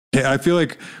Yeah, I feel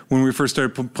like when we first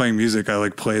started playing music, I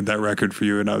like played that record for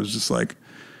you, and I was just like,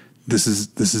 this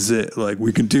is it. Like,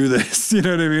 we can do this. You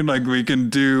know what I mean? Like, we can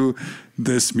do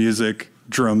this music,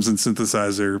 drums and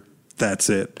synthesizer. That's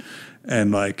it.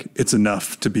 And like, it's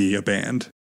enough to be a band.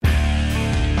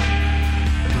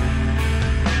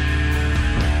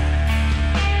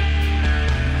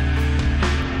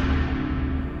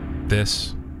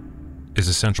 This is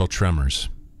Essential Tremors.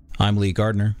 I'm Lee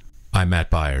Gardner. I'm Matt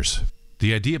Byers.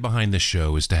 The idea behind this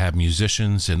show is to have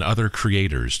musicians and other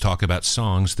creators talk about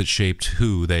songs that shaped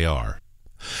who they are.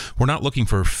 We're not looking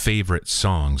for favorite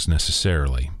songs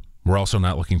necessarily. We're also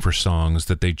not looking for songs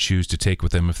that they'd choose to take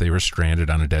with them if they were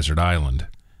stranded on a desert island.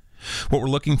 What we're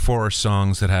looking for are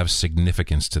songs that have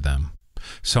significance to them.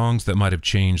 Songs that might have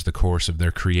changed the course of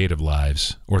their creative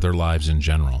lives or their lives in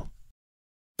general.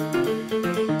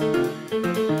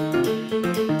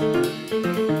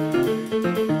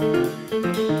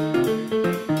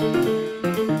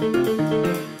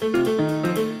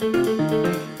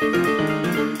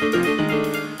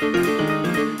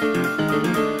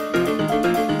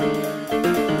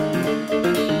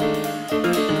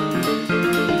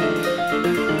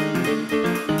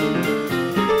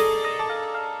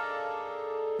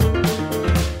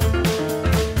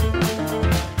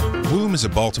 Is a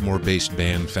Baltimore-based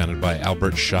band founded by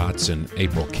Albert Schatz and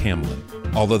April Camlin,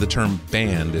 although the term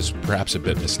band is perhaps a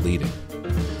bit misleading.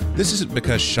 This isn't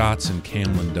because Schatz and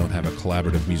Camlin don't have a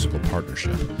collaborative musical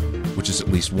partnership, which is at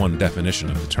least one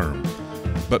definition of the term,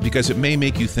 but because it may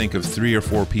make you think of 3 or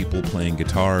 4 people playing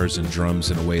guitars and drums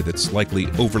in a way that's likely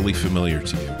overly familiar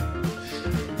to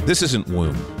you. This isn't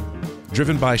Womb.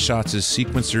 Driven by Schatz's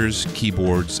sequencers,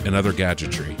 keyboards, and other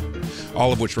gadgetry,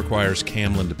 all of which requires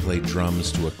Camlin to play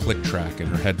drums to a click track in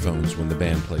her headphones when the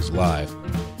band plays live.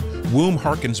 Womb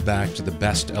harkens back to the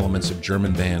best elements of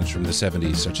German bands from the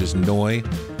 70s, such as Neu!,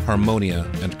 Harmonia,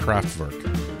 and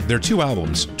Kraftwerk. Their 2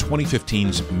 albums,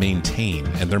 2015's Maintain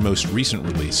and their most recent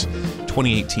release,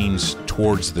 2018's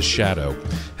Towards the Shadow,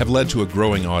 have led to a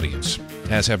growing audience,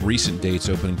 as have recent dates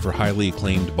opening for highly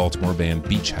acclaimed Baltimore band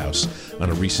Beach House on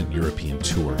a recent European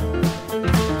tour.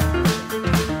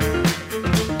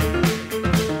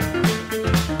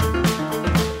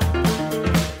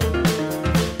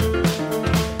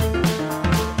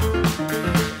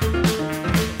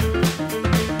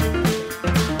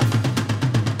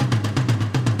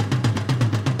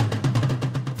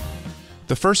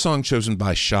 The first song chosen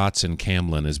by Schatz and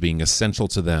Camlin as being essential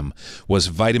to them was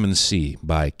Vitamin C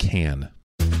by Can.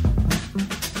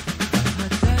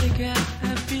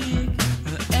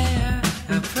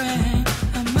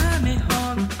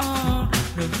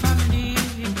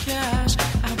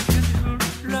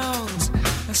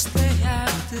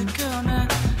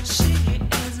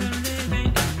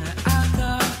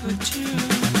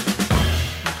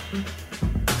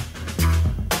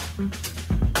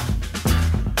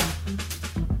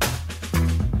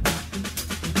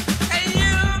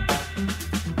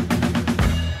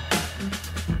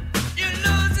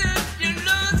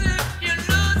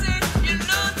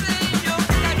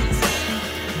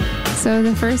 So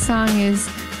the first song is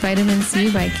Vitamin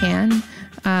C by Can.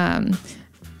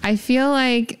 I feel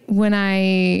like when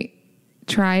I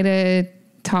try to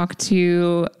talk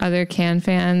to other Can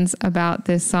fans about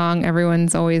this song,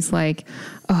 everyone's always like,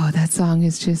 oh, that song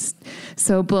is just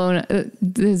so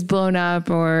blown up,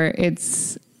 or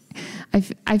it's...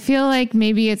 I feel like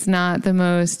maybe it's not the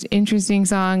most interesting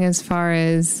song as far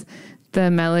as the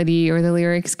melody or the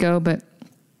lyrics go, but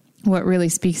what really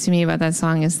speaks to me about that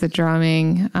song is the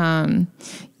drumming. Jaki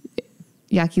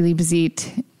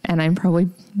Liebezeit, and I'm probably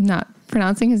not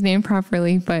pronouncing his name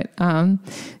properly, but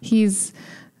he's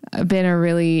been a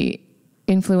really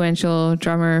influential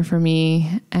drummer for me.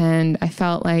 And I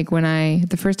felt like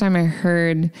the first time I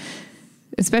heard,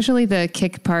 especially the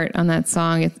kick part on that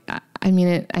song,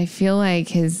 I feel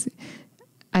like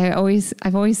I've always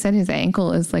said his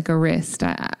ankle is like a wrist.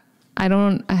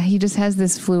 He just has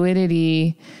this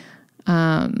fluidity.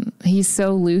 He's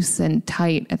so loose and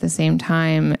tight at the same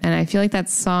time. And I feel like that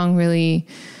song really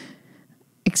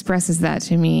expresses that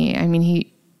to me. I mean,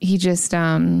 he just,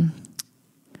 the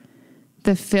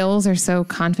fills are so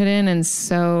confident and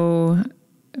so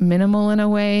minimal in a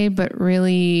way, but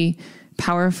really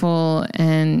powerful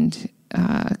and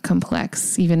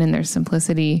complex, even in their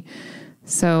simplicity.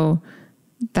 So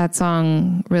that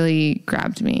song really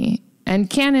grabbed me. And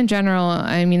Can in general,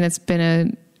 I mean, it's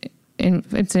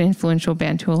an influential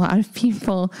band to a lot of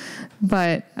people,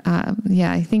 but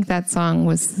I think that song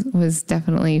was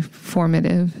definitely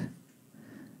formative.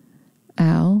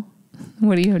 Al,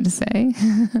 what do you have to say?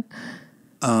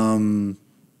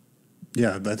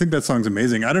 Yeah, I think that song's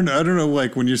amazing. I don't know,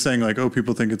 like when you're saying like, oh,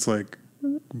 people think it's like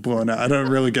blown out. I don't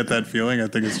really get that feeling. I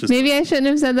think it's just maybe I shouldn't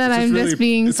have said that. I'm really, just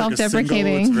being it's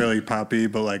self-deprecating. Like it's really poppy,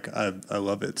 but like I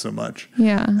love it so much.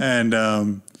 Yeah. And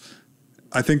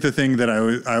I think the thing that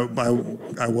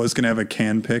I was gonna have a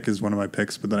Can pick is one of my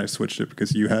picks, but then I switched it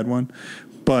because you had one.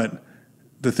 But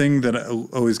the thing that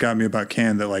always got me about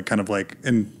Can that like kind of like,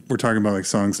 and we're talking about like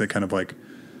songs that kind of like,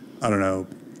 I don't know,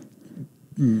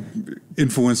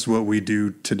 influenced what we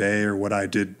do today or what I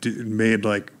made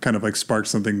like kind of like sparked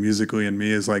something musically in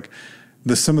me is like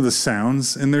some of the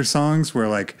sounds in their songs where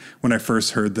like when I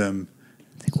first heard them,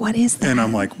 like, what is that? And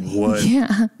I'm like, what?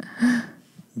 Yeah.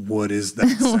 What is that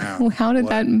sound? How did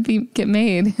that get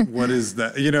made? What is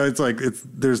that? You know, it's like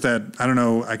there's that, I don't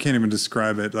know, I can't even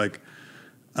describe it. Like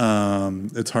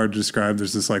it's hard to describe.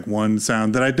 There's this like one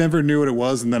sound that I never knew what it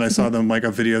was, and then I saw them like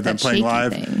a video of them playing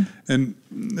live, and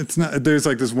it's not. There's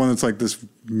like this one that's like this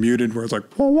muted where it's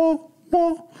like wah wah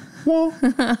wah wah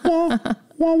wah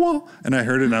wah wah, and I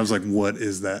heard it and I was like, what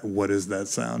is that? What is that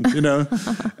sound? You know,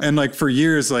 and like for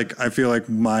years, like I feel like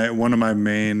one of my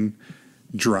main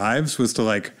drives was to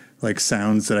like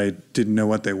sounds that I didn't know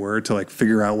what they were, to like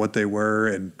figure out what they were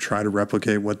and try to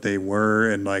replicate what they were.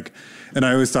 And like, and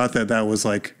I always thought that was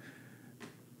like,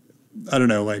 I don't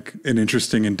know, like an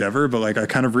interesting endeavor, but like I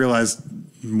kind of realized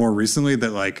more recently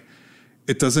that like,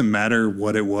 it doesn't matter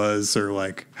what it was or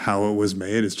like how it was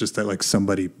made. It's just that like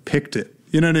somebody picked it,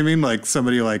 you know what I mean? Like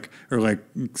somebody like, or like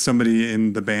somebody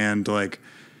in the band, like,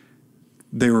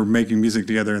 they were making music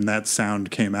together and that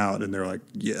sound came out and they're like,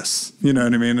 yes, you know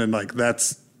what I mean? And like,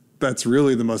 that's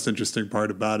really the most interesting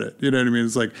part about it. You know what I mean?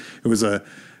 It's like, it was a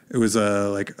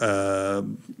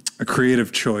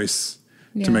creative choice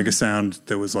to make a sound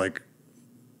that was like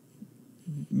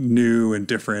new and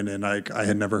different. And like, I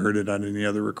had never heard it on any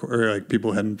other or like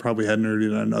people probably hadn't heard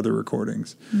it on other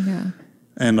recordings. Yeah.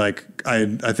 And like,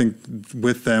 I think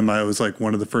with them, I was like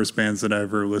one of the first bands that I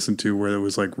ever listened to where it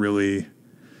was like really,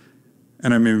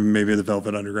 and I mean, maybe the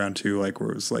Velvet Underground too, like where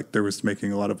it was like, there was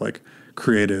making a lot of like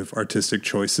creative artistic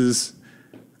choices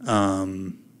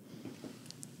that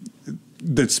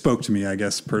spoke to me, I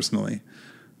guess, personally.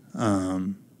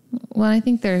 Well, I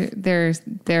think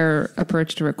their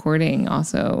approach to recording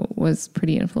also was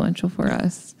pretty influential for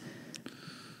us.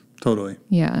 Totally.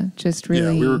 Yeah. Just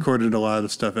really. Yeah. We recorded a lot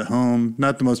of stuff at home,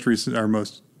 not the most recent,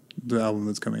 the album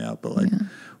that's coming out, but like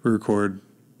we record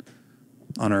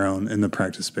on our own in the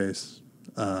practice space.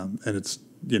 And it's,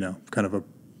 you know, kind of a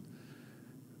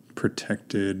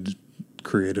protected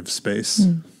creative space.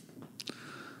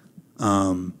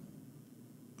 But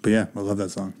yeah, I love that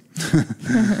song.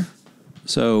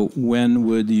 So when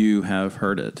would you have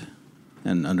heard it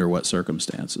and under what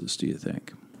circumstances do you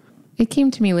think? It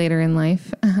came to me later in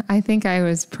life. I think I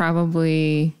was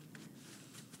probably,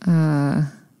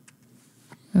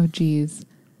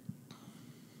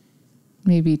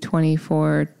 maybe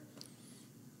 24,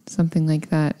 something like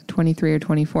that, 23 or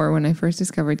 24 when I first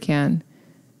discovered Can.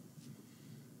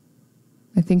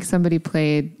 I think somebody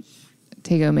played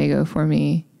Tego Mego for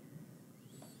me.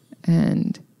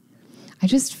 And I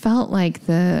just felt like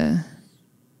the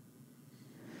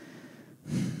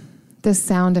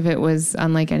sound of it was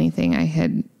unlike anything I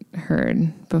had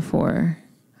heard before.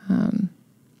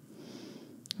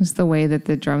 Just the way that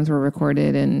the drums were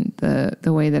recorded and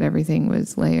the way that everything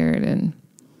was layered. And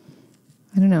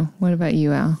I don't know. What about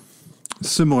you, Al?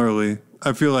 Similarly,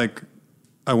 I feel like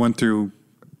I went through,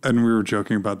 and we were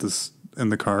joking about this in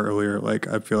the car earlier, like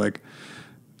I feel like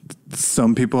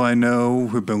some people I know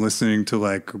who've been listening to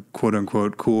like quote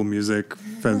unquote cool music,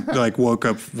 like woke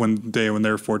up one day when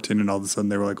they were 14 and all of a sudden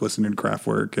they were like listening to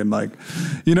Kraftwerk and like,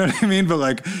 you know what I mean? But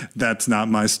like, that's not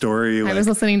my story. I was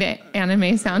listening to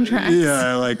anime soundtracks.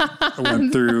 Yeah. Like I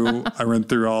went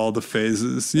through all the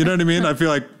phases, you know what I mean? I feel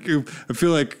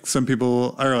like some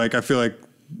people are like, I feel like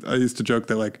I used to joke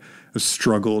that like I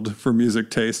struggled for music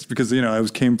taste because, you know, I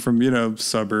came from, you know,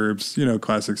 suburbs, you know,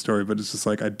 classic story, but it's just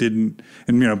like I didn't,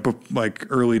 and, you know, like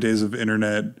early days of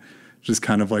internet, just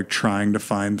kind of like trying to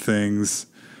find things.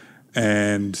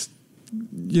 And,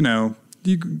 you know,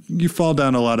 you fall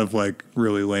down a lot of like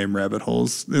really lame rabbit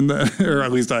holes in that, or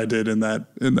at least I did in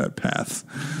that path.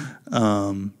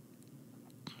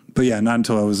 But yeah, not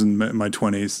until I was in my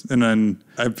 20s. And then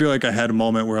I feel like I had a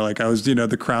moment where like I was, you know,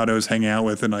 the crowd I was hanging out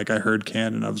with and like I heard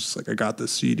Can and I was just like, I got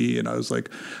this CD. And I was like,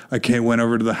 went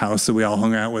over to the house that we all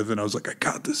hung out with and I was like, I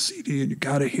got this CD and you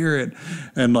got to hear it.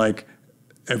 And like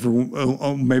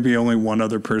maybe only one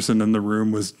other person in the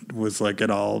room was like at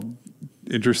all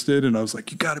interested. And I was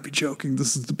like, you got to be joking.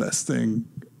 This is the best thing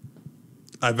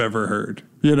I've ever heard,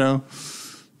 you know?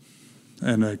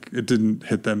 and like it didn't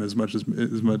hit them as much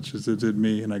as it did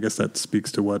me. And I guess that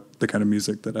speaks to what the kind of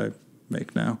music that I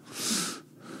make now.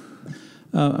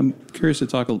 I'm curious to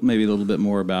talk maybe a little bit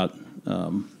more about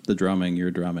the drumming,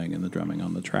 your drumming, and the drumming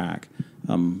on the track.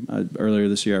 Earlier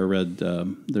this year, I read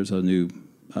there's a new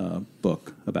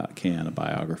book about Can, a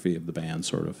biography of the band,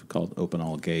 sort of called "Open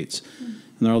All Gates," and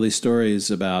there are all these stories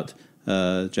about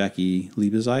Jackie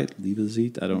Liebezeit.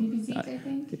 I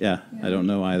think. Yeah, I don't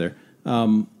know either.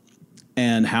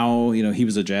 And how he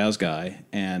was a jazz guy,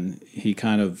 and he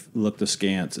kind of looked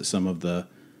askance at some of the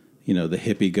the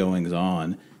hippie goings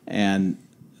on. And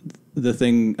the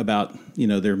thing about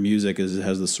their music is it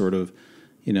has this sort of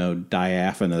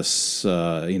diaphanous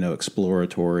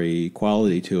exploratory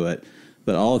quality to it,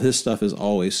 but all of his stuff is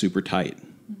always super tight.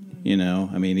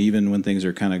 I mean, even when things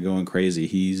are kind of going crazy,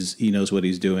 he knows what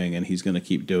he's doing, and he's going to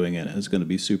keep doing it. And it's going to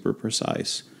be super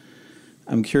precise.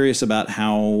 I'm curious about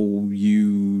how you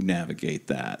navigate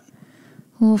that.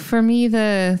 Well, for me,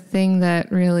 the thing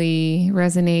that really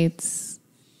resonates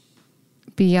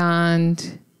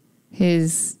beyond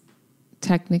his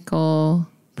technical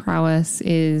prowess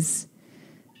is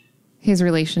his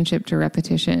relationship to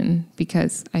repetition,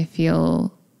 because I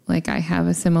feel like I have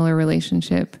a similar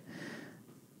relationship.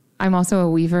 I'm also a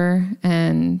weaver,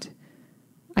 and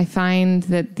I find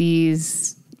that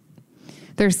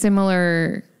they're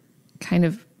similar kind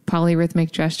of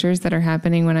polyrhythmic gestures that are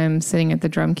happening when I'm sitting at the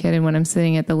drum kit and when I'm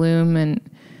sitting at the loom. And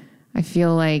I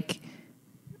feel like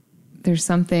there's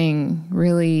something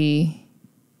really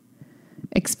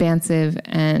expansive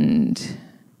and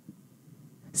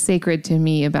sacred to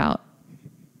me about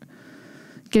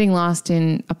getting lost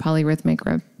in a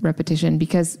polyrhythmic repetition,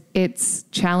 because it's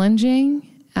challenging.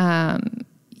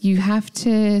 You have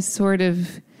to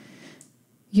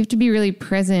be really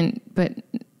present, but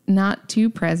not too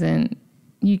present.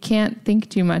 You can't think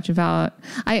too much about,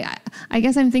 I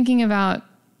guess I'm thinking about,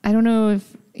 I don't know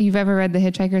if you've ever read The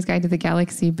Hitchhiker's Guide to the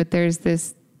Galaxy, but there's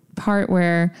this part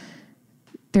where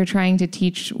they're trying to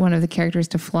teach one of the characters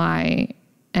to fly,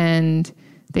 and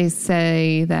they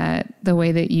say that the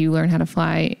way that you learn how to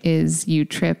fly is you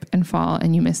trip and fall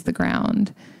and you miss the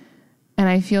ground. And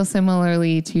I feel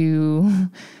similarly to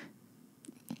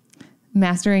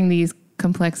mastering these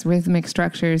complex rhythmic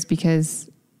structures, because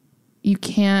you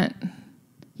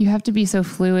have to be so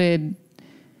fluid.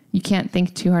 You can't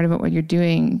think too hard about what you're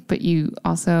doing, but you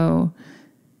also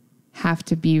have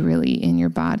to be really in your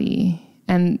body.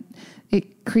 And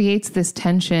it creates this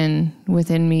tension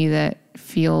within me that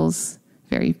feels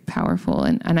very powerful.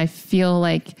 And I feel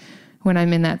like when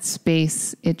I'm in that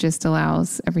space, it just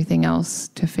allows everything else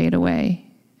to fade away.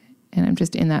 And I'm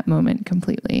just in that moment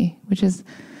completely, which is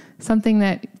something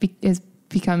that is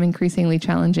become increasingly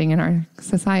challenging in our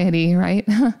society, right?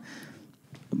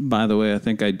 By the way, I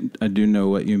think I do know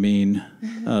what you mean,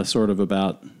 sort of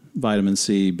about vitamin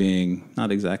C being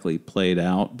not exactly played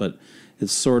out, but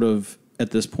it's sort of,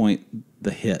 at this point,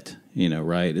 the hit,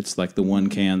 right? It's like the one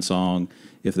Can song.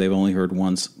 If they've only heard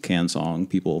one Can song,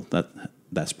 people,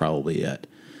 that's probably it.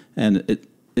 And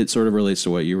it sort of relates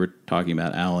to what you were talking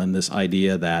about, Alan, this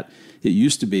idea that it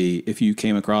used to be, if you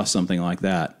came across something like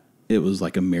that, it was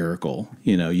like a miracle.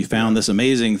 You found this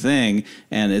amazing thing,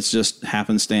 and it's just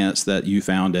happenstance that you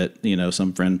found it.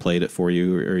 Some friend played it for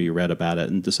you, or you read about it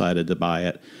and decided to buy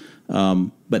it.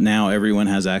 But now everyone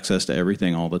has access to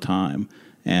everything all the time.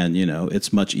 And,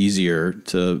 it's much easier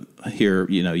to hear,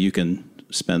 you can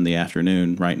spend the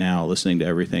afternoon right now listening to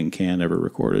everything Can ever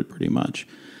recorded, pretty much.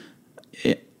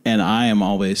 And I am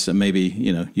always, maybe,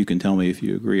 you can tell me if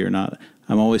you agree or not,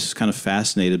 I'm always kind of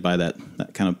fascinated by that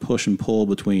kind of push and pull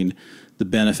between the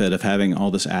benefit of having all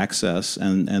this access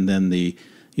and then the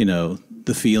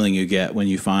feeling you get when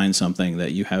you find something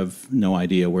that you have no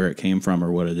idea where it came from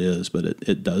or what it is, but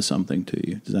it does something to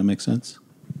you. Does that make sense?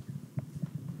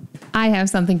 I have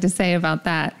something to say about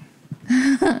that.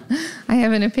 I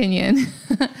have an opinion.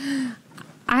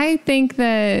 I think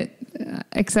that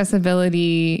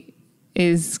accessibility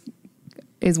is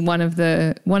one of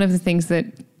the things that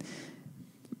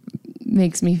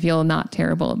makes me feel not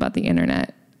terrible about the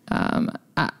internet.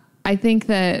 I think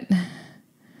that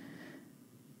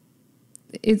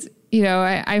it's,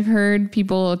 I've heard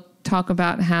people talk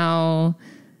about how,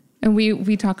 and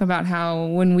we talk about how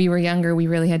when we were younger, we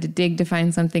really had to dig to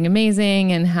find something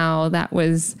amazing, and how that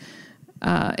was,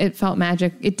 it felt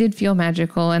magic. It did feel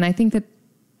magical. And I think that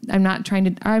I'm not trying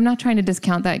to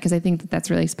discount that, because I think that that's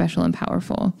really special and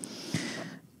powerful.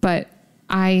 But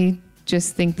I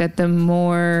just think that the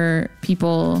more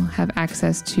people have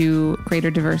access to greater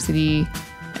diversity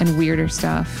and weirder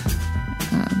stuff,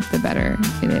 the better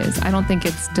it is. I don't think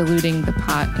it's diluting the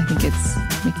pot. I think it's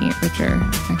making it richer,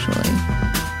 actually.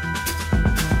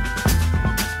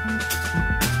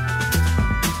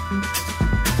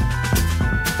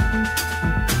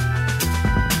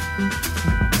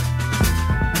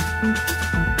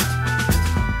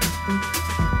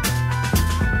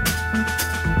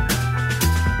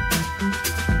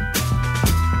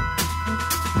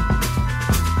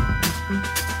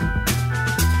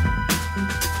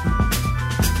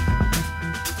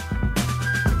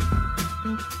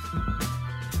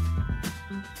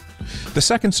 The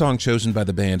second song chosen by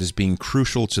the band as being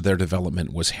crucial to their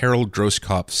development was Harold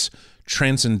Groskopf's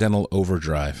Transcendental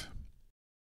Overdrive.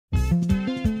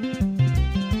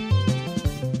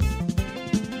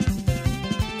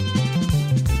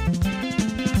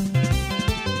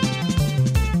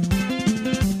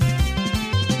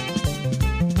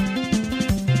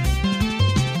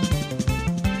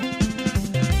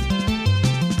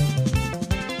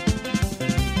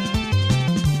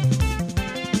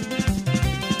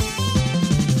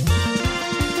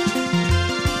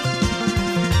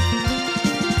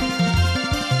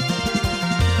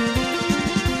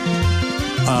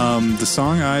 The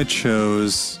song I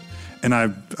chose, and I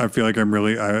feel like I'm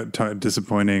really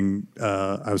disappointing.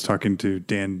 I was talking to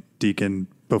Dan Deacon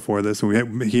before this,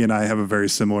 and he and I have a very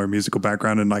similar musical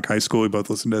background. In like high school, we both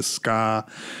listened to ska,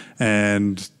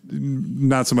 and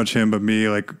not so much him, but me,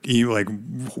 like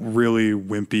really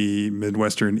wimpy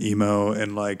Midwestern emo,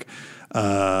 and like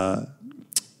and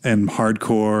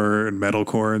hardcore and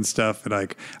metalcore and stuff. And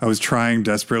like I was trying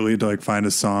desperately to like find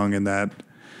a song in that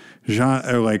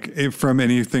genre, or like from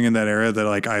anything in that era that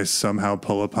like I somehow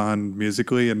pull upon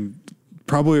musically. And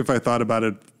probably if I thought about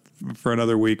it for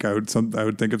another week, I would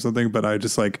think of something, but I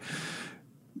just like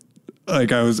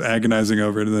I was agonizing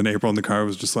over it. And then April in the car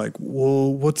was just like,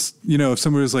 well, what's, if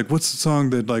somebody was like, what's the song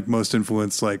that like most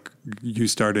influenced like you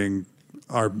starting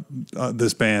our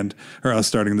this band, or us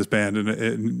starting this band? And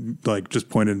it like just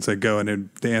pointed and said go, and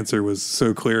the answer was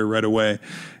so clear right away.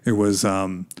 It was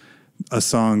a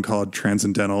song called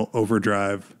Transcendental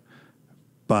Overdrive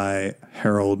by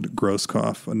Harold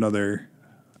Groskopf, another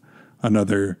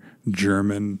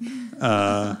German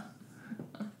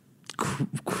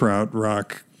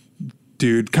krautrock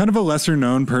dude, kind of a lesser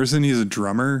known person. He's a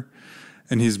drummer,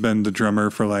 and he's been the drummer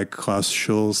for like Klaus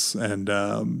Schulze and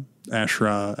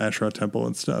Ashra Temple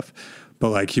and stuff. But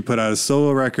like he put out a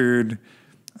solo record,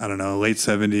 I don't know, late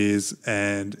 70s,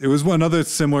 and it was one other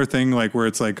similar thing, like where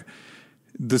it's like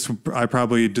this. I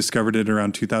probably discovered it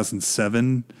around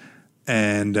 2007,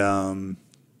 and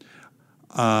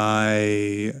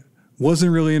I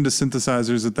wasn't really into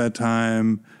synthesizers at that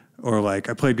time, or like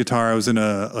I played guitar. I was in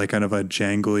a like kind of a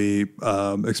jangly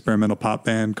experimental pop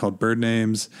band called Bird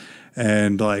Names,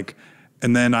 and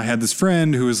then I had this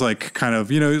friend who was like kind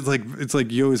of, it's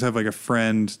like you always have like a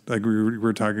friend, like we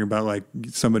were talking about, like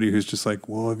somebody who's just like,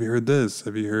 well, have you heard this?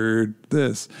 Have you heard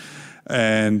this?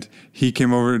 And he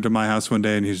came over to my house one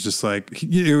day, and he's just like,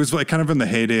 it was like kind of in the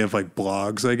heyday of like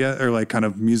blogs, I guess, or like kind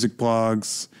of music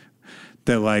blogs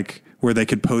that like where they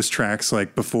could post tracks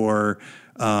like before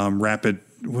Rapid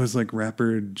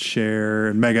Share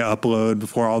and Mega Upload,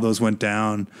 before all those went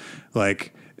down,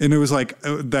 like. And it was like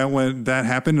that when that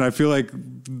happened, and I feel like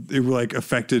it like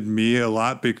affected me a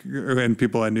lot, and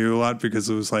people I knew a lot,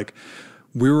 because it was like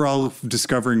we were all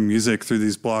discovering music through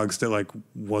these blogs that like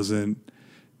wasn't,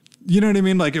 you know what I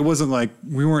mean? Like it wasn't like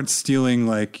we weren't stealing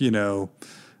like, I don't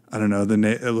know, the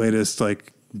latest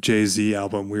like Jay-Z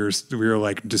album. We were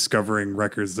like discovering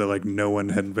records that like no one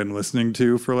had been listening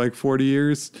to for like 40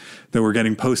 years that were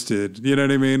getting posted. You know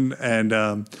what I mean? And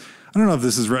I don't know if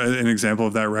this is an example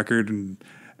of that record,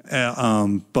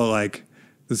 but like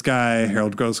this guy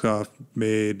Harold Groskopf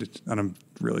made, and I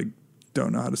really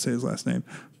don't know how to say his last name,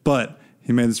 but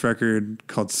he made this record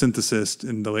called Synthesist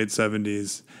in the late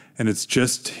 70s, and it's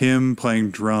just him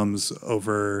playing drums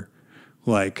over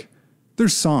like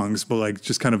there's songs, but like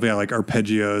just kind of like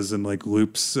arpeggios and like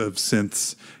loops of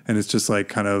synths, and it's just like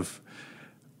kind of,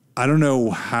 I don't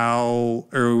know how,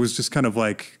 or it was just kind of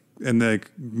like, and like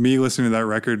me listening to that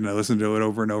record, and I listened to it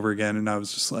over and over again, and I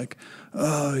was just like,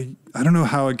 I don't know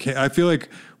how it came. I feel like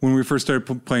when we first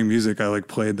started playing music, I like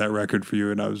played that record for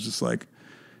you, and I was just like,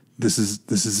 this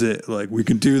is it. Like we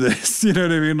can do this. You know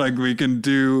what I mean? Like we can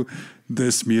do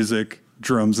this music,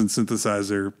 drums and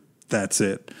synthesizer. That's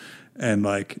it. And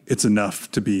like, it's enough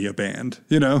to be a band,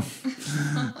 and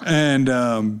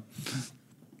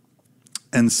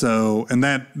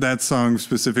that song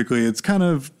specifically, it's kind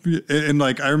of, and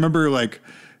like, I remember like,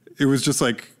 it was just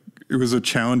like, it was a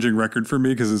challenging record for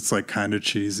me because it's like kind of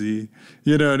cheesy.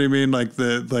 You know what I mean? Like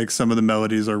some of the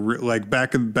melodies are like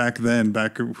back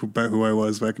who I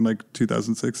was back in like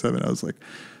 2006, 2007. I was like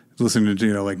listening to,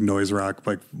 you know, like noise rock,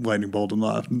 like Lightning Bolt and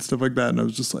Loft and stuff like that. And I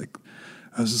was just like,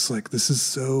 this is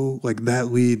so, like,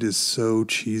 that lead is so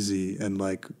cheesy and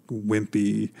like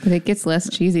wimpy. But it gets less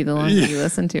cheesy the longer you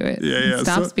listen to it. Yeah. It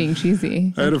stops being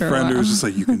cheesy. I had a friend who was just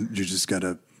like, you just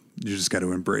gotta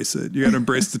embrace it. You gotta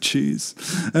embrace the cheese.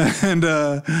 And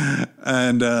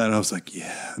I was like,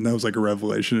 yeah. And that was like a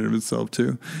revelation in itself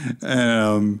too.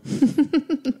 And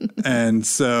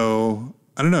so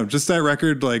I don't know, just that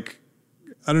record, like,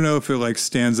 I don't know if it like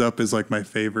stands up as like my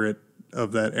favorite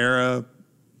of that era,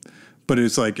 but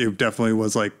it's like, it definitely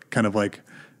was like kind of like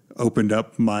opened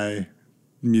up my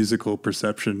musical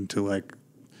perception to like,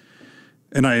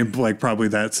 and I like probably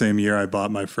that same year I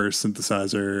bought my first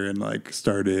synthesizer and like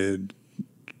started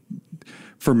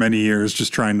for many years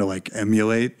just trying to like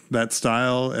emulate that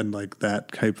style and like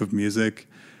that type of music,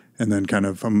 and then kind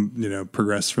of you know,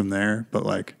 progressed from there. But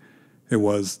like it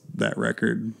was that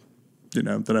record, you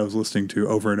know, that I was listening to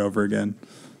over and over again.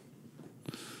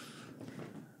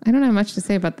 I don't have much to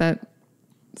say about that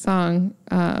song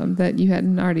that you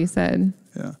hadn't already said.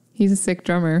 Yeah. He's a sick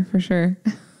drummer for sure.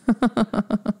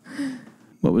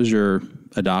 What was your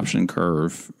adoption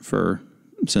curve for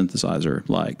synthesizer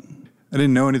like? I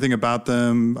didn't know anything about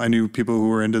them. I knew people who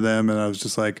were into them, and I was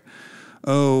just like,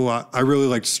 oh, I really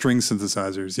liked string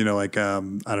synthesizers, you know, like,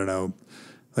 I don't know,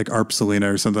 like ARP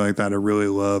Selena or something like that. I really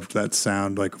loved that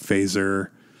sound, like phaser.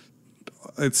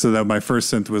 So that my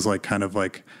first synth was like kind of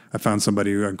like, I found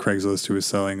somebody on Craigslist who was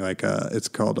selling like, it's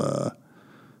called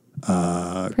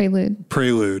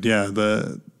Prelude. Yeah.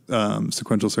 The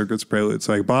Sequential Circuits Prelude.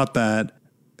 So I bought that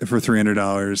for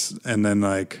 $300 and then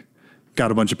like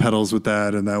got a bunch of pedals with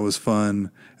that, and that was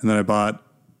fun. And then I bought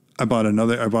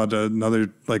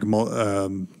another like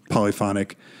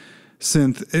polyphonic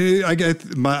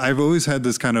synth. I've always had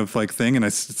this kind of like thing, and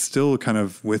it's still kind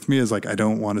of with me, is like, I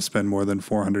don't want to spend more than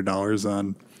 $400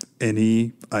 on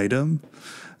any item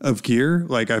of gear.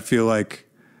 Like, I feel like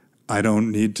I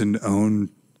don't need to own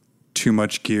too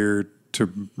much gear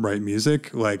to write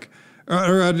music. Like,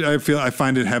 or I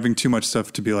find it having too much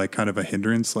stuff to be like kind of a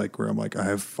hindrance, like where I'm like, I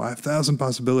have 5,000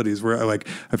 possibilities, where I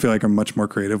feel like I'm much more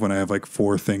creative when I have like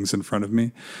 4 things in front of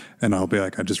me, and I'll be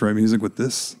like, I just write music with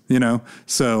this, you know?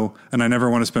 So, and I never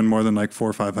want to spend more than like $400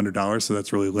 or $500. So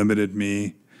that's really limited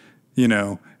me, you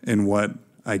know, in what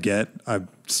I get. I've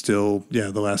still, the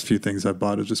last few things I've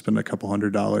bought have just been a couple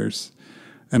 $100s,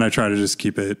 and I try to just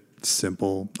keep it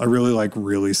simple. I really like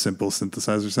really simple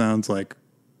synthesizer sounds, like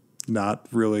not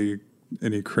really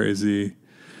any crazy,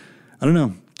 I don't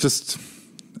know, just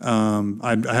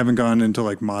I haven't gone into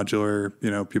like modular, you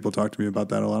know, people talk to me about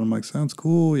that a lot. I'm like, sounds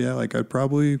cool, yeah, like I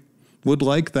probably would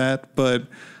like that, but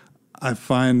I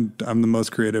find I'm the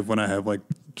most creative when I have like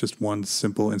just one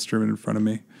simple instrument in front of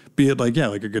me, be it like,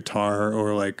 like a guitar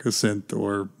or like a synth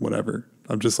or whatever.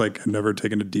 I'm just like, I've never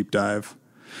taken a deep dive.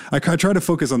 I try to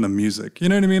focus on the music. You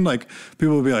know what I mean? Like,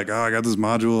 people will be like, oh, I got this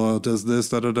module, it does this,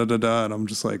 da-da-da-da-da. And I'm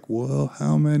just like, well,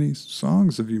 how many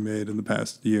songs have you made in the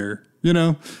past year? You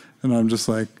know? And I'm just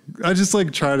like, I just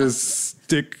like try to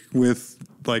stick with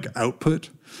like output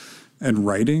and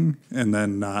writing, and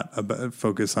then not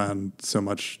focus on so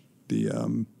much the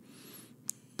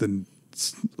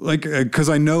like, because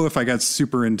I know if I got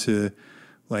super into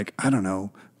like, I don't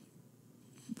know,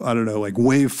 like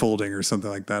wave folding or something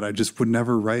like that, I just would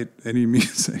never write any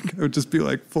music. I would just be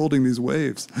like folding these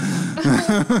waves.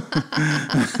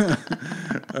 I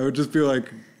would just be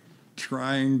like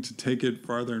trying to take it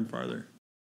farther and farther.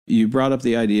 You brought up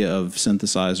the idea of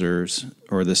synthesizers,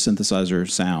 or the synthesizer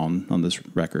sound on this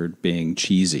record being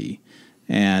cheesy.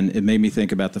 And it made me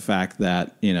think about the fact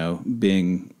that, you know,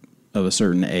 being of a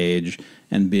certain age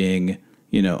and being,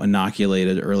 you know,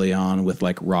 inoculated early on with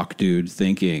like rock dude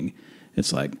thinking,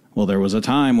 it's like, well, there was a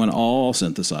time when all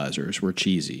synthesizers were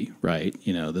cheesy, right?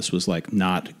 You know, this was like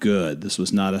not good. This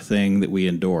was not a thing that we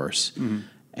endorse. Mm-hmm.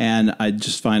 And I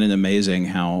just find it amazing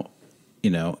how, you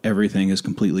know, everything is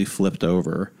completely flipped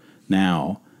over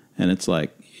now. And it's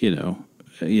like, you know,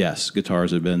 yes,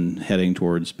 guitars have been heading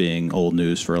towards being old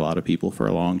news for a lot of people for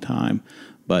a long time.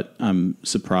 But I'm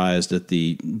surprised at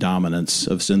the dominance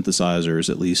of synthesizers,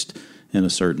 at least in a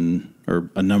certain, or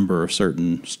a number of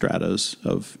certain stratas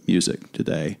of music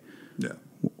today. Yeah.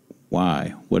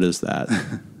 Why? What is that?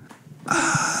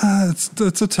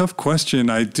 That's a tough question.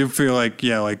 I do feel like,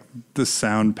 like the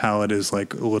sound palette is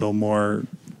like a little more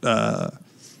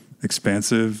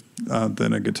expansive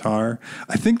than a guitar.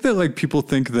 I think that like people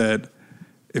think that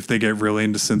if they get really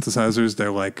into synthesizers,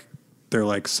 they're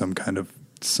like some kind of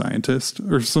scientist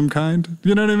or some kind.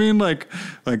 You know what I mean? Like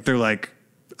they're like,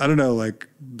 I don't know, like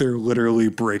they're literally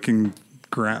breaking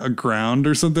ground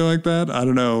or something like that. I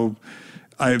don't know.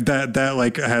 That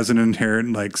like has an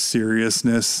inherent like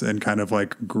seriousness and kind of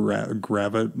like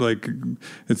like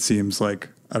it seems like,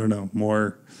 I don't know,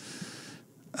 more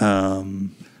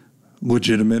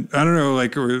legitimate. I don't know,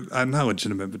 like, or not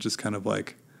legitimate, but just kind of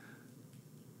like,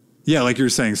 yeah, like you're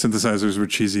saying, synthesizers were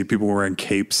cheesy. People were wearing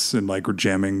capes and like were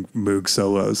jamming Moog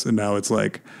solos, and now it's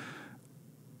like,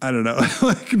 I don't know,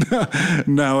 like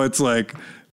now it's like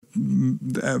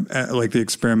the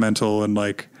experimental and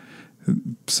like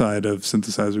side of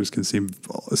synthesizers can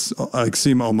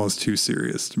seem almost too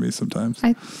serious to me sometimes.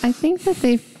 I think that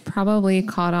they've probably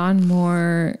caught on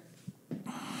more.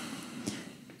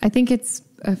 I think it's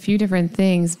a few different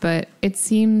things, but it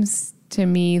seems to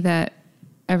me that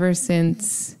ever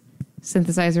since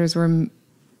synthesizers were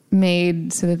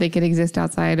made so that they could exist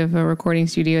outside of a recording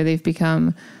studio, they've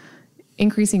become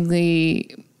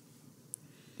increasingly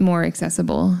more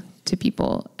accessible to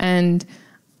people. And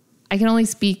I can only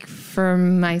speak for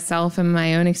myself and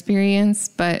my own experience,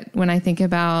 but when I think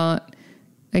about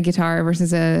a guitar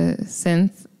versus a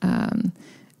synth,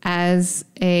 as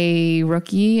a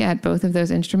rookie at both of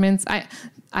those instruments,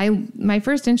 my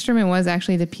first instrument was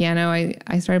actually the piano.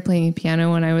 I started playing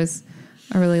piano when I was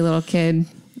a really little kid,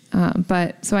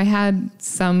 but so I had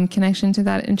some connection to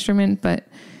that instrument. But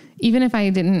even if I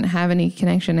didn't have any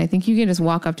connection, I think you can just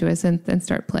walk up to a synth and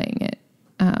start playing it.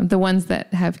 The ones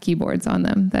that have keyboards on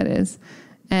them, that is.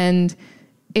 And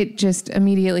it just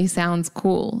immediately sounds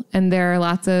cool. And there are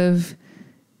lots of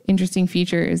interesting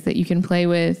features that you can play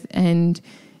with, and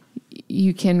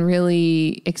you can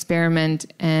really experiment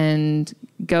and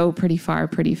go pretty far,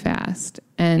 pretty fast.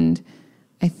 And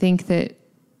I think that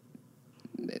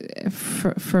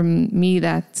for me,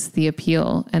 that's the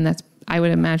appeal. And that's, I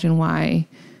would imagine, why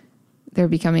they're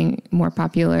becoming more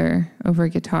popular over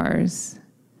guitars.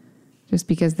 Just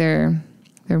because they're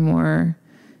more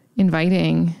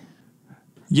inviting.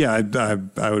 Yeah,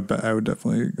 I would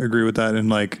definitely agree with that. And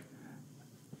like,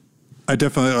 I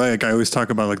definitely like, I always talk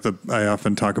about like I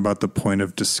often talk about the point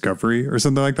of discovery or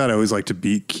something like that. I always like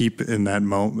to keep in that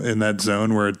moment, in that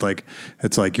zone where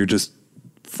it's like you're just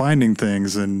finding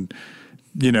things and,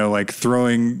 you know, like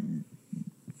throwing,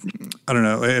 I don't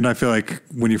know. And I feel like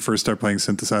when you first start playing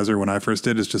synthesizer, when I first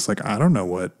did, it's just like, I don't know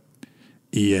what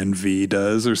ENV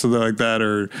does or something like that,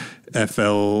 or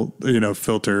FL, you know,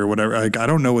 filter or whatever. Like, I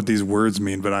don't know what these words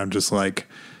mean, but I'm just like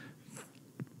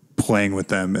playing with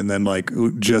them and then like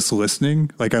just listening.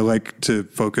 Like I like to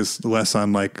focus less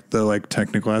on like the like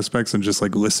technical aspects and just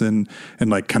like listen and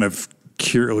like kind of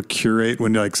curate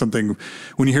when like something,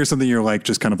 when you hear something, you're like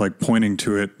just kind of like pointing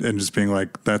to it and just being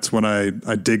like, that's when I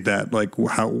dig that. Like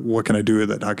what can I do with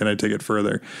it? How can I take it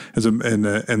further?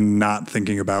 And not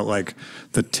thinking about like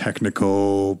the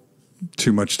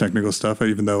too much technical stuff,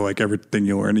 even though like everything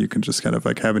you learn, you can just kind of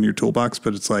like have in your toolbox.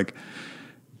 But it's like,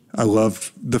 I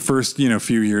love the first, you know,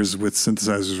 few years with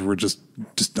synthesizers were just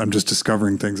I'm just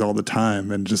discovering things all the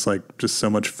time and just so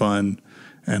much fun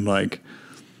and like,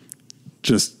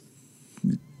 just,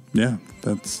 yeah,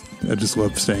 I just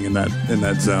love staying in that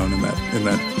zone, in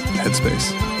that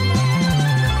headspace.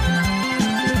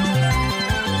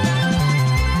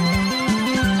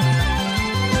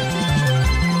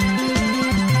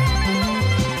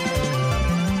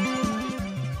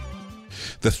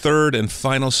 The third and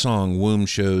final song Womb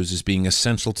chose as being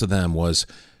essential to them was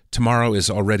Tomorrow Is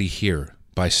Already Here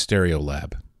by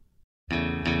Stereolab.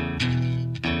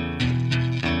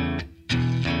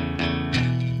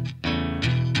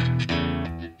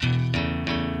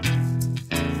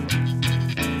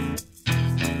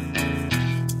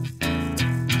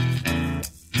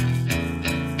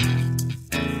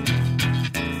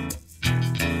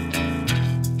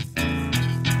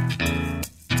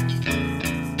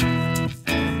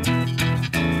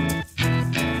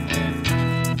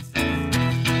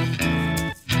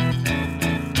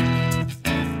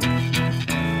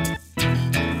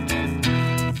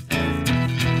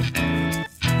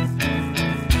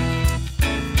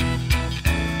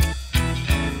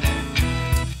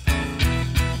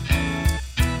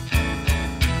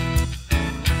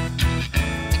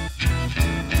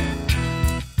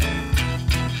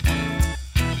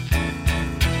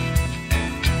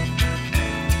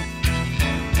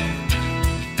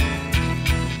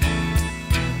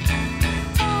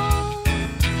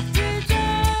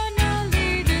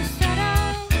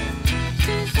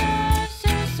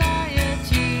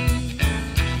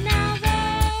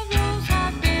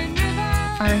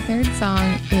 Our third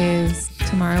song is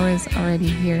Tomorrow Is Already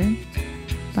Here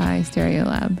by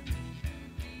Stereolab.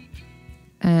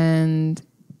 And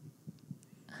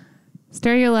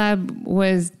Stereolab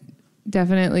was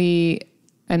definitely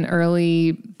an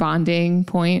early bonding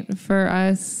point for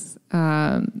us.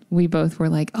 We both were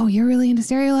like, "Oh, you're really into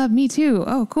Stereolab? Me too.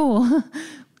 Oh, cool."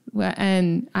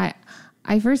 And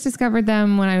I first discovered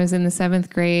them when I was in the 7th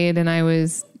grade, and I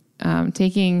was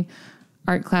taking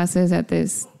art classes at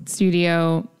this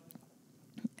studio,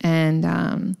 and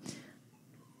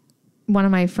one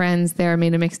of my friends there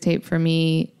made a mixtape for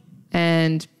me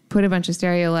and put a bunch of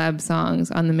Stereolab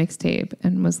songs on the mixtape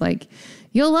and was like,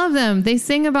 "You'll love them. They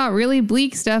sing about really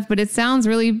bleak stuff, but it sounds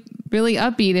really, really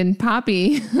upbeat and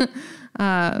poppy."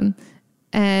 And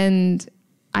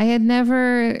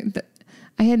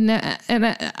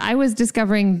I was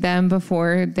discovering them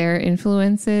before their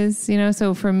influences, you know?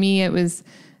 So for me, it was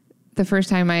the first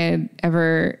time I had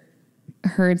ever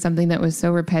heard something that was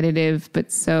so repetitive,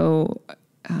 but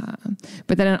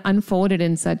but then unfolded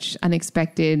in such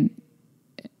unexpected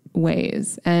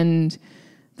ways. And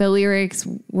the lyrics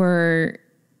were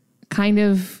kind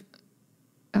of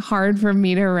hard for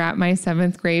me to wrap my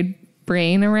 7th grade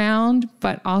brain around,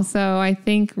 but also I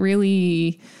think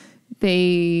really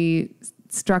they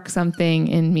struck something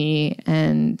in me,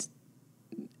 and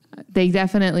they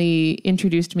definitely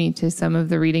introduced me to some of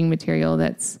the reading material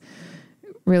that's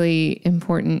really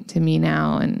important to me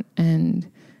now. And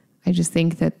I just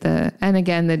think that the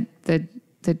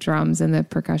drums and the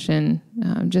percussion,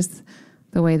 just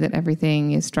the way that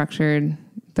everything is structured,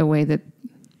 the way that,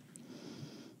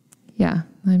 yeah,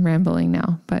 I'm rambling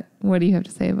now, but what do you have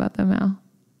to say about them, Al?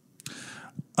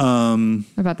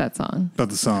 About that song. About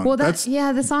the song. Well,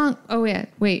 the song. Oh, yeah.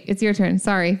 Wait, it's your turn.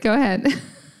 Sorry. Go ahead.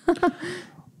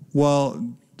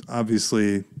 Well,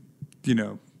 obviously, you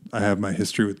know, I have my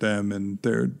history with them, and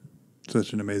they're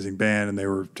such an amazing band, and they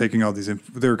were taking all these,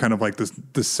 they were kind of like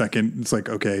this second, it's like,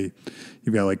 okay,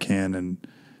 you've got like Can and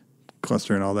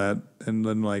Cluster and all that. And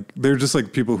then like, they're just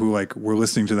like people who like were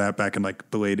listening to that back in like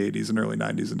the late 80s and early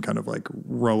 90s and kind of like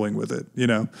rolling with it, you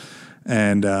know?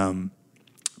 And,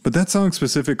 but that song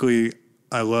specifically,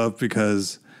 I love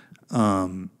because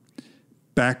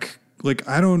back, like,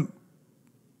 I don't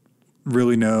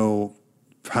really know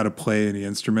how to play any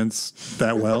instruments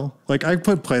that well. Like, I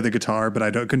could play the guitar,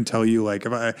 but couldn't tell you, like,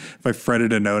 if I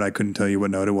fretted a note, I couldn't tell you what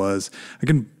note it was. I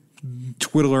can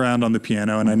twiddle around on the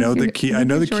piano, and I know the key. I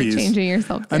know the keys. Changing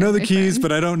yourself there, I know the keys,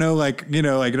 but I don't know, like, you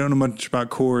know, like, I don't know much about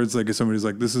chords. Like, if somebody's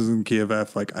like, "This is in key of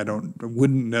F," like, I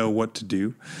wouldn't know what to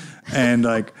do, and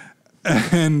like,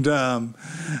 and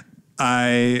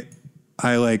I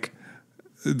like,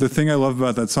 the thing I love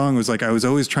about that song was like I was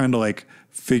always trying to like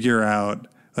figure out,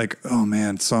 like, oh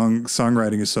man,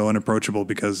 songwriting is so unapproachable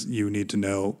because you need to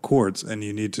know chords and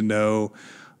you need to know,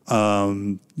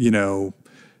 you know,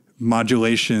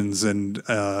 modulations and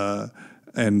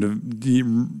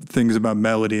things about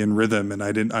melody and rhythm. And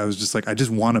I was just like, I just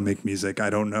want to make music.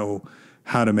 I don't know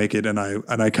how to make it. And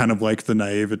I kind of like the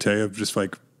naivete of just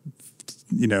like,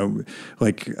 you know,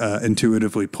 like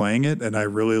intuitively playing it. And I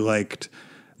really liked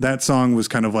that song. Was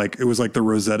kind of like, it was like the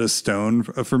Rosetta Stone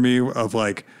for me of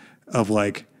like,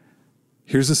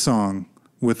 here's a song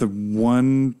with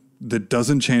one that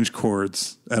doesn't change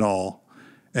chords at all.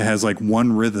 It has like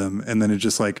one rhythm, and then it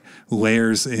just like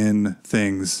layers in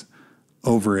things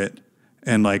over it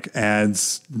and like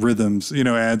adds rhythms, you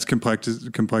know, adds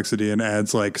complexity and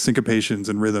adds like syncopations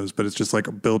and rhythms, but it's just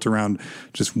like built around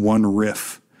just one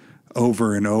riff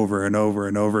over and over and over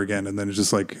and over again. And then it's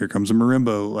just like, here comes a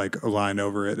marimba, like a line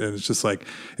over it. And it's just like,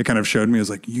 it kind of showed me, I was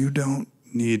like, you don't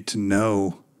need to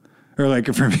know. Or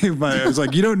like for me, I was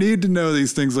like, you don't need to know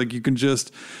these things. Like you can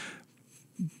just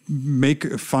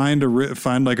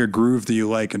find like a groove that you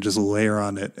like and just layer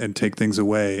on it and take things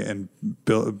away and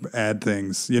add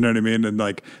things. You know what I mean? And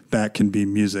like that can be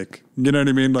music. You know what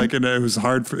I mean? Like, and it was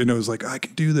hard and it was like, I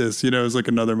can do this. You know, it was like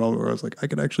another moment where I was like, I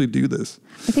could actually do this.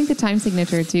 I think the time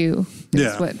signature too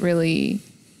is what really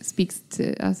speaks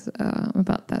to us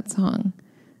about that song.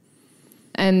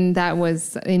 And that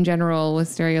was in general with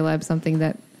Stereolab something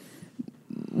that,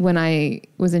 when I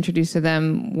was introduced to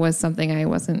them, was something I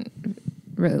wasn't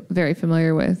very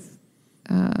familiar with,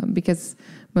 because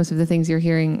most of the things you're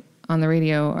hearing on the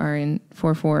radio are in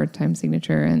 4/4 time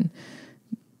signature, and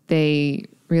they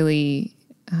really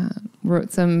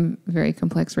wrote some very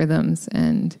complex rhythms,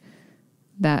 and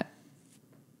that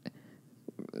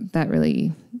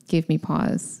really gave me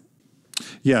pause.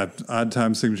 Yeah, odd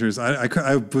time signatures.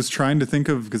 I was trying to think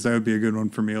of, because that would be a good one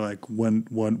for me. Like,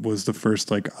 what was the first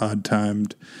like odd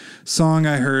timed song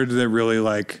I heard that really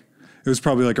like, it was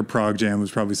probably like a prog jam. It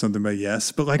was probably something by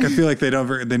Yes, but like I feel like they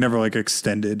never like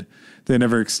extended. They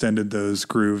never extended those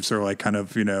grooves or like kind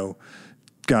of, you know,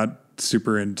 got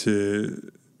super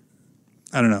into,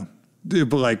 I don't know,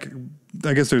 but like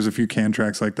I guess there's a few Can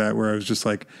tracks like that where I was just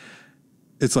like,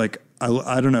 it's like,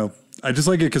 I don't know. I just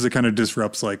like it because it kind of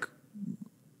disrupts like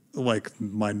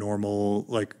my normal,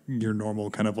 like your normal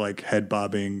kind of like head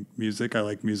bobbing music. I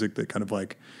like music that kind of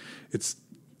like, it's,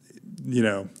 you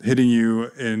know, hitting you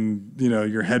in, you know,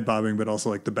 your head bobbing, but also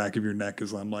like the back of your neck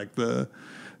is on like the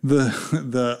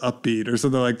upbeat or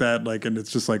something like that. Like, and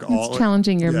it's just like it's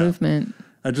challenging your movement.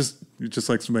 It just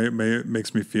like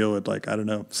makes me feel it. Like, I don't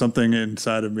know, something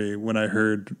inside of me when I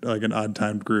heard like an odd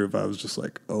timed groove, I was just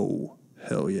like, oh,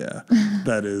 hell yeah.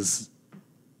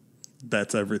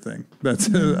 That's everything. That's,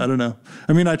 I don't know.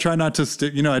 I mean, I try not to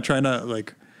stick, you know, I try not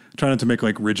to make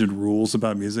like rigid rules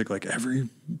about music. Like every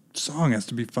song has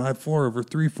to be 5/4 over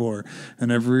 3/4,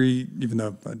 and even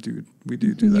though we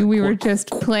do that. We were just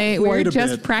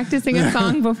practicing a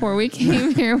song before we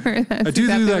came here. I do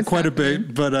that quite a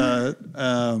bit, but I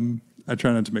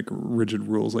try not to make rigid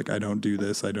rules. Like I don't do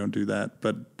this, I don't do that.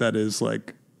 But that is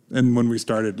like, and when we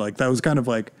started, like that was kind of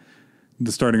like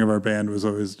the starting of our band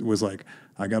was like,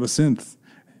 I got a synth,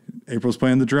 April's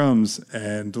playing the drums,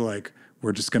 and like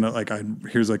we're just gonna like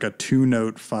here's like a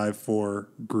 2-note 5/4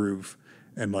 groove,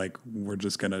 and like we're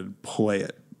just gonna play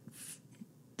it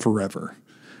forever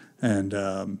and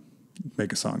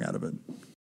make a song out of it.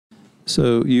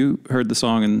 So you heard the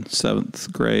song in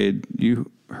 7th grade.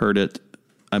 You heard it,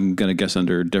 I'm gonna guess,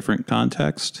 under a different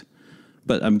context.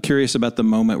 But I'm curious about the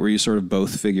moment where you sort of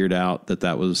both figured out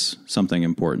that was something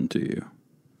important to you.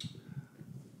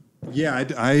 Yeah,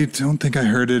 I don't think I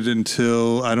heard it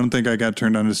I don't think I got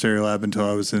turned on to Stereolab until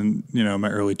I was in, you know, my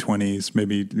early 20s,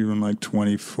 maybe even like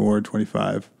 24,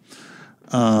 25.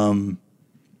 I'm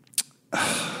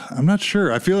not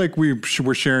sure. I feel like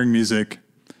we're sharing music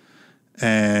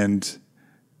and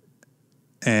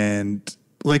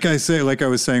like I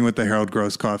was saying with the Harold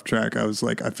Grosskopf track, I was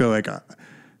like, I feel like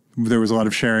there was a lot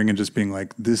of sharing and just being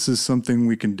like, this is something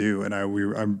we can do. And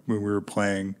when we were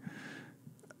playing,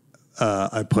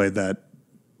 I played that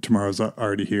Tomorrow's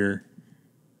Already Here,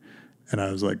 and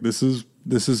I was like, this is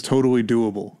totally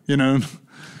doable, you know?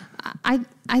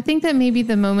 I think that maybe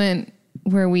the moment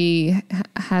where we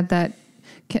had that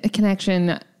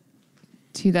connection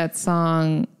to that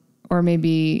song, or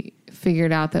maybe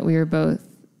figured out that we were both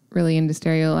really into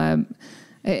Stereolab,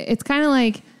 it's kind of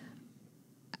like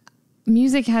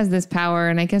music has this power,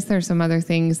 and I guess there's some other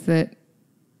things that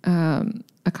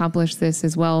accomplish this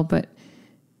as well, but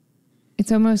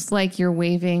it's almost like you're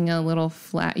waving a little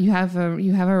flag. You have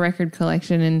a record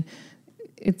collection, and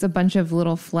it's a bunch of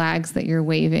little flags that you're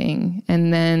waving.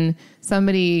 And then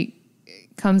somebody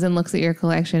comes and looks at your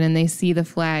collection, and they see the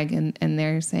flag, and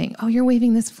they're saying, "Oh, you're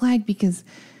waving this flag because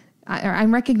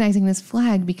I'm recognizing this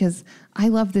flag because I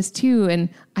love this too, and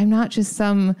I'm not just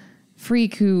some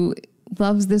freak who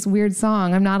loves this weird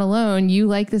song. I'm not alone. You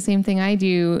like the same thing I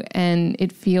do," and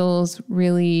it feels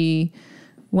really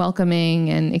welcoming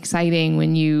and exciting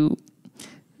when you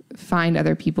find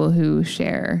other people who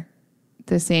share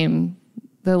the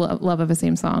love of a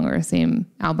same song or a same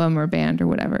album or band or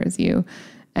whatever as you.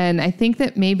 And I think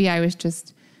that maybe I was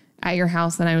just at your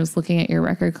house and I was looking at your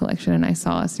record collection and I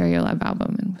saw a Stereolab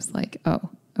album and was like, oh,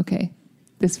 okay,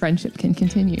 this friendship can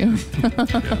continue.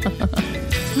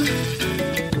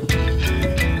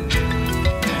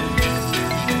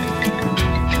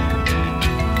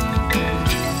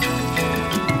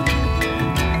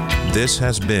 This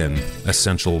has been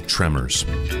Essential Tremors.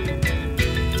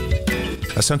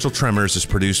 Essential Tremors is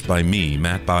produced by me,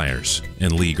 Matt Byers,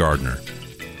 and Lee Gardner.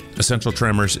 Essential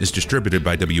Tremors is distributed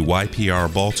by WYPR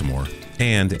Baltimore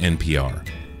and NPR.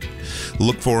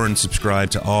 Look for and subscribe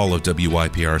to all of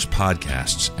WYPR's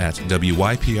podcasts at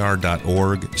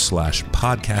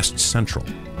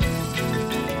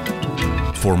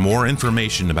wypr.org/podcastcentral. For more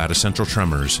information about Essential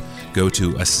Tremors, go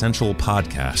to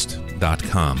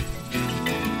essentialpodcast.com.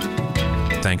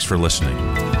 Thanks for listening.